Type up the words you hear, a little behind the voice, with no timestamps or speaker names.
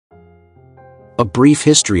A brief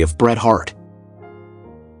history of Bret Hart.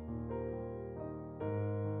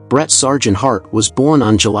 Bret Sergeant Hart was born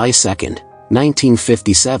on July 2,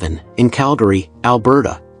 1957, in Calgary,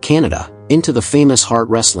 Alberta, Canada, into the famous Hart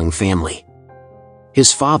wrestling family.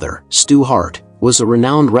 His father, Stu Hart, was a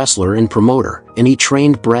renowned wrestler and promoter, and he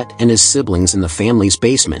trained Bret and his siblings in the family's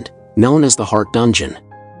basement, known as the Hart Dungeon.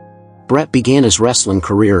 Bret began his wrestling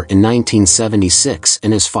career in 1976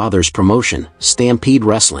 in his father's promotion, Stampede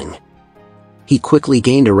Wrestling. He quickly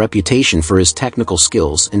gained a reputation for his technical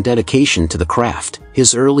skills and dedication to the craft.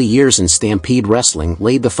 His early years in Stampede Wrestling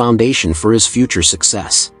laid the foundation for his future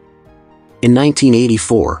success. In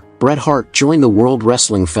 1984, Bret Hart joined the World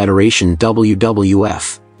Wrestling Federation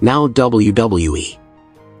WWF, now WWE.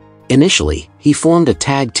 Initially, he formed a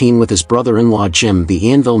tag team with his brother-in-law Jim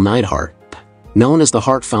the Anvil Neidhart, known as the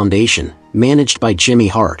Hart Foundation, managed by Jimmy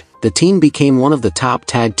Hart. The team became one of the top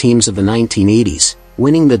tag teams of the 1980s,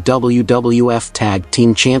 winning the WWF Tag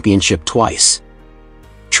Team Championship twice.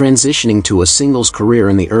 Transitioning to a singles career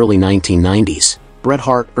in the early 1990s, Bret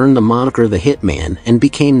Hart earned the moniker The Hitman and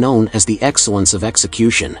became known as the Excellence of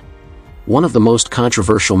Execution. One of the most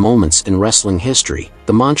controversial moments in wrestling history,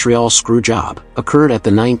 the Montreal Screwjob, occurred at the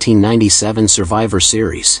 1997 Survivor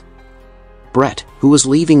Series. Bret, who was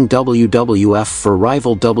leaving WWF for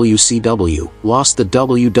rival WCW, lost the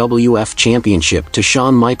WWF Championship to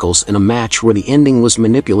Shawn Michaels in a match where the ending was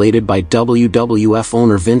manipulated by WWF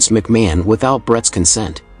owner Vince McMahon without Bret's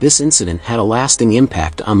consent. This incident had a lasting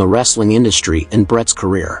impact on the wrestling industry and Bret's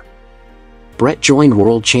career. Bret joined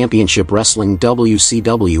World Championship Wrestling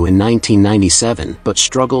WCW in 1997 but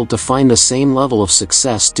struggled to find the same level of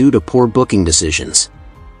success due to poor booking decisions.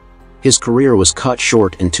 His career was cut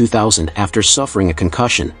short in 2000 after suffering a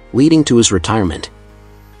concussion, leading to his retirement.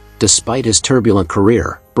 Despite his turbulent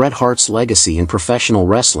career, Bret Hart's legacy in professional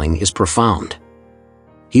wrestling is profound.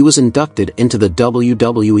 He was inducted into the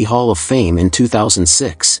WWE Hall of Fame in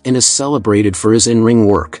 2006 and is celebrated for his in-ring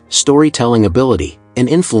work, storytelling ability, and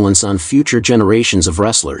influence on future generations of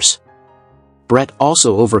wrestlers. Bret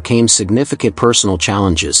also overcame significant personal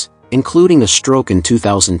challenges, including a stroke in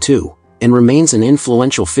 2002, and remains an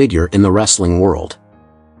influential figure in the wrestling world.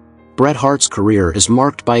 Bret Hart's career is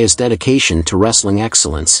marked by his dedication to wrestling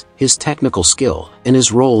excellence, his technical skill, and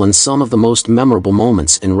his role in some of the most memorable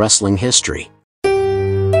moments in wrestling history.